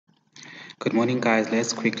Good morning, guys.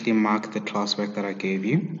 Let's quickly mark the classwork that I gave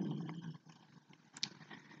you.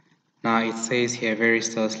 Now it says here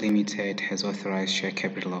Veristos Limited has authorized share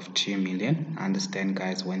capital of 2 million. Understand,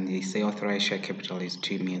 guys, when they say authorized share capital is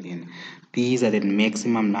 2 million, these are the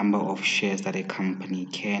maximum number of shares that a company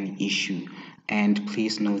can issue. And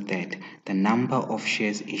please note that the number of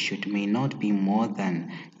shares issued may not be more than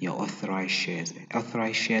your authorized shares.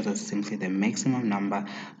 Authorized shares are simply the maximum number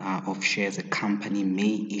of shares a company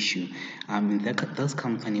may issue. This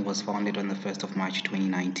company was founded on the 1st of March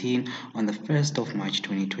 2019. On the 1st of March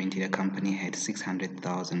 2020, the company had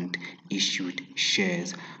 600,000 issued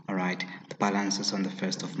shares. All right, the balances on the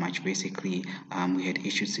 1st of March, basically, we had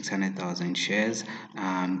issued 600,000 shares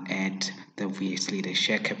at obviously the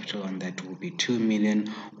share capital on that will be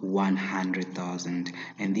 2,100,000,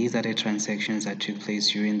 and these are the transactions that took place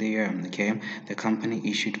during the year. Okay, the company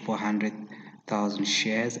issued 400,000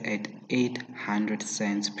 shares at 800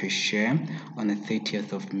 cents per share on the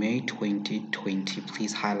 30th of May 2020.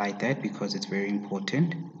 Please highlight that because it's very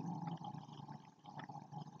important.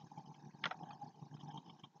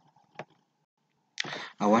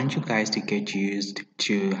 I want you guys to get used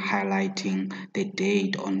to highlighting the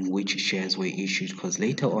date on which shares were issued, because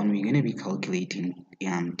later on we're going to be calculating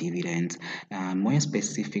dividends. More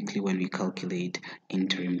specifically, when we calculate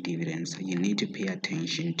interim dividends, you need to pay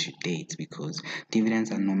attention to dates, because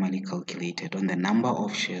dividends are normally calculated on the number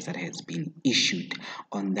of shares that has been issued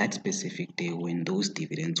on that specific day when those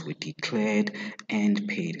dividends were declared and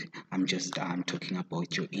paid. I'm just talking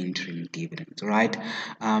about your interim dividends, right?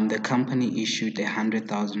 The company issued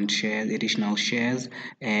 100,000 shares, additional shares,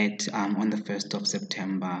 at on the 1st of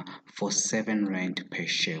September for 7 rand per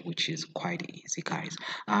share, which is quite easy, guys.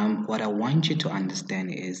 What I want you to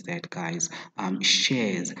understand is that, guys,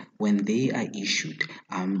 shares, when they are issued,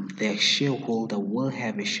 the shareholder will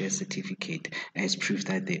have a share certificate as proof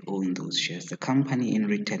that they own those shares. The company in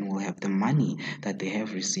return will have the money that they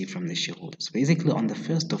have received from the shareholders. Basically, on the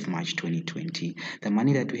 1st of March 2020, the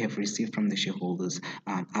money that we have received from the shareholders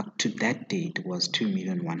up to that date was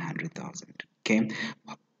 2,100,000. Okay.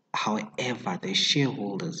 However, the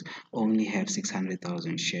shareholders only have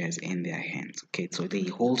 600,000 shares in their hands. Okay, so they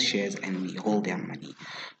hold shares and we hold their money.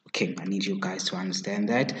 Okay, I need you guys to understand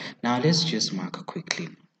that. Now let's just mark quickly.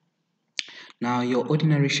 Now, your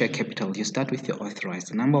ordinary share capital, you start with your authorized.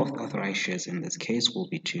 The number of authorized shares in this case will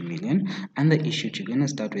be 2 million. And the issued, you're going to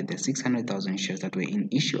start with the 600,000 shares that were in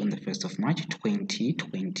issue on the 1st of March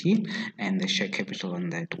 2020. And the share capital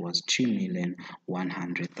on that was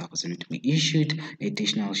 2,100,000. We issued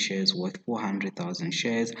additional shares worth 400,000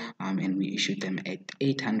 shares, and we issued them at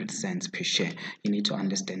 800 cents per share. You need to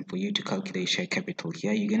understand, for you to calculate share capital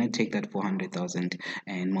here, you're going to take that 400,000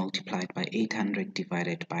 and multiply it by 800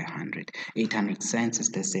 divided by 100. 800 cents is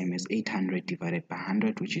the same as 800 divided by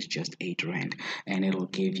 100, which is just 8 rand, and it'll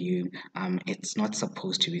give you it's not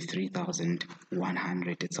supposed to be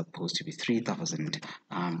 3,100, it's supposed to be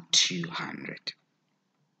 3,200.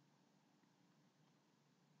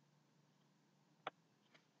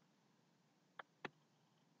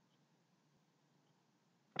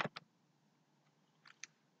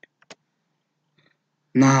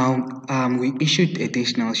 Now, we issued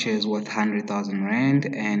additional shares worth 100,000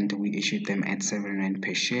 Rand, and we issued them at 7 Rand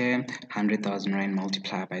per share. 100,000 Rand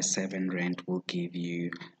multiplied by 7 Rand will give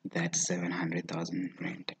you that 700,000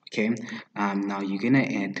 Rand. Okay, now you're gonna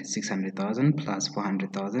add 600,000 plus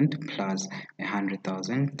 400,000 plus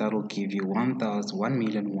 100,000. That will give you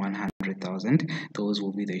 1,100,000. Those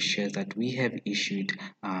will be the shares that we have issued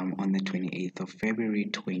on the 28th of February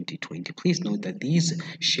 2020. Please note that these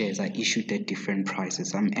shares are issued at different prices.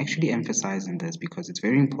 I'm actually emphasizing this because it's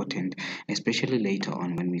very important, especially later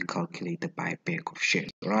on when we calculate the buyback of shares.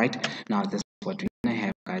 Right now, this is what we're gonna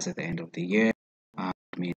have, guys, at the end of the year.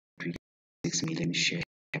 6 million share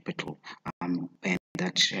capital, and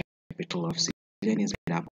that share capital of 6 million is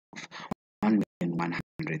made up of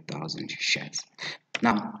 1,100,000 shares.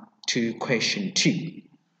 Now, to question 2.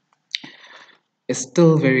 It's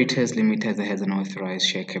still Veritas Limited that has an authorized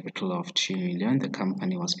share capital of 2 million. The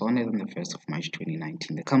company was founded on the 1st of March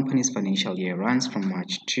 2019. The company's financial year runs from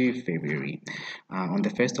March to February. On the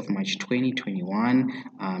 1st of March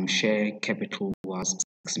 2021, share capital was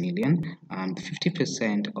 6 million.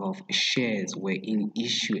 50% of shares were in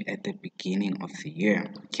issue at the beginning of the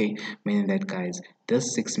year. Okay, meaning that, guys,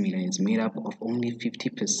 this 6 million is made up of only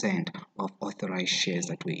 50% of authorized shares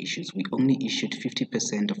that were issued. We only issued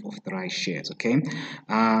 50% of authorized shares. Okay,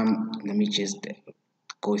 let me just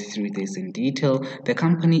go through this in detail. The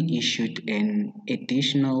company issued an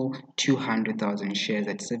additional 200,000 shares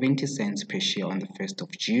at 70 cents per share on the 1st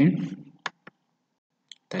of June.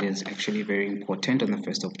 That is actually very important on the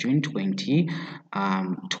 1st of June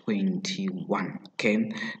 2021.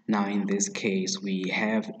 Okay, now in this case we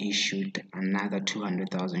have issued another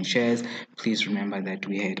 200,000 shares. Please remember that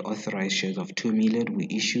we had authorized shares of 2 million. We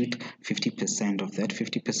issued 50% of that.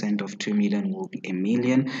 50% of 2 million will be a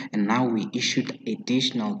million, and now we issued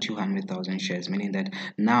additional 200,000 shares, meaning that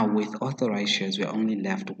now with authorized shares we're only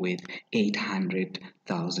left with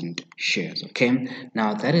 800,000 shares. Okay,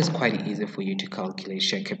 now that is quite easy for you to calculate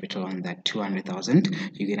share capital on that 200,000.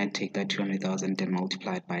 You're going to take that 200,000 and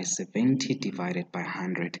multiply it by 70 divided by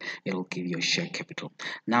 100. It'll give you a share capital.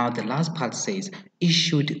 Now the last part says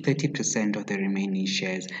issued 30% of the remaining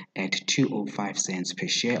shares at 205 cents per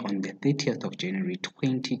share on the 30th of January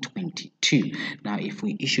 2022. Now if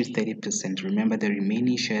we issue 30%, remember the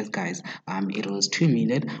remaining shares, guys, it was 2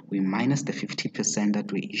 million. We minus the 50%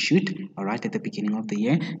 that we issued, all right, at the beginning of the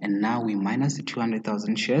year, and now we minus the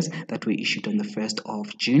 200,000 shares that we issued on the 1st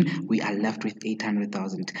of June. We are left with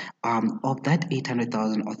 800,000. Of that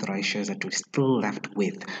 800,000 authorized shares that we're still left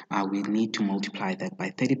with, we need to multiply that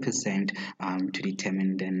by 30% to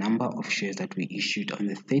determine the number of shares that we issued on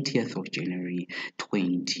the 30th of January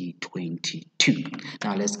 2022.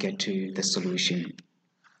 Now let's get to the solution.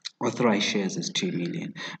 Authorized shares is 2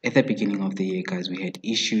 million. At the beginning of the year, guys, we had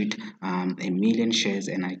issued a million shares,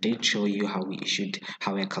 and I did show you how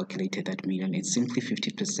I calculated that million. It's simply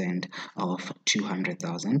 50% of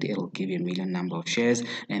 200,000. It'll give you a million number of shares,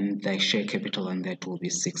 and the share capital on that will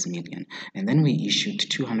be 6 million. And then we issued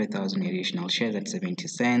 200,000 additional shares at 70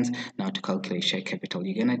 cents. Now to calculate share capital,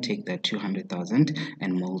 you're gonna take that 200,000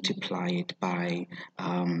 and multiply it by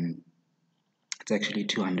it's actually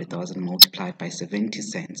 200,000 multiplied by 70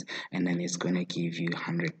 cents, and then it's going to give you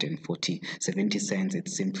 140. 70 cents,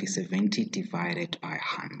 it's simply 70 divided by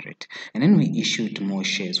 100. And then we issued more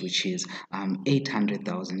shares, which is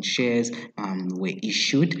 800,000 shares were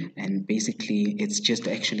issued, and basically it's just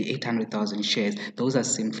actually 800,000 shares. Those are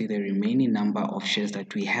simply the remaining number of shares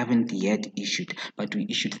that we haven't yet issued, but we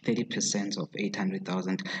issued 30% of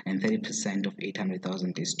 800,000, and 30% of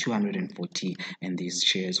 800,000 is 240, and these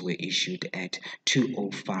shares were issued at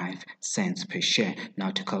 205 cents per share.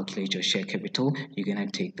 Now to calculate your share capital, you're going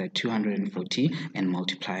to take that 240 and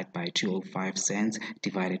multiply it by 205 cents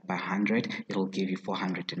divided by 100. It'll give you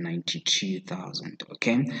 492,000.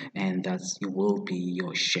 Okay, and that's it will be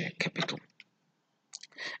your share capital.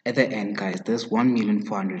 At the end, guys, this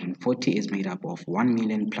 1,440,000 is made up of 1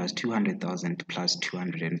 million plus 200,000 plus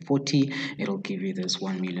 240. It'll give you this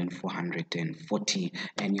 1,440,000,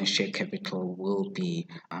 and your share capital will be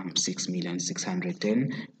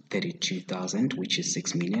 6,632,000, which is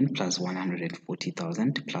 6 million plus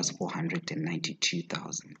 140,000 plus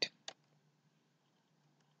 492,000.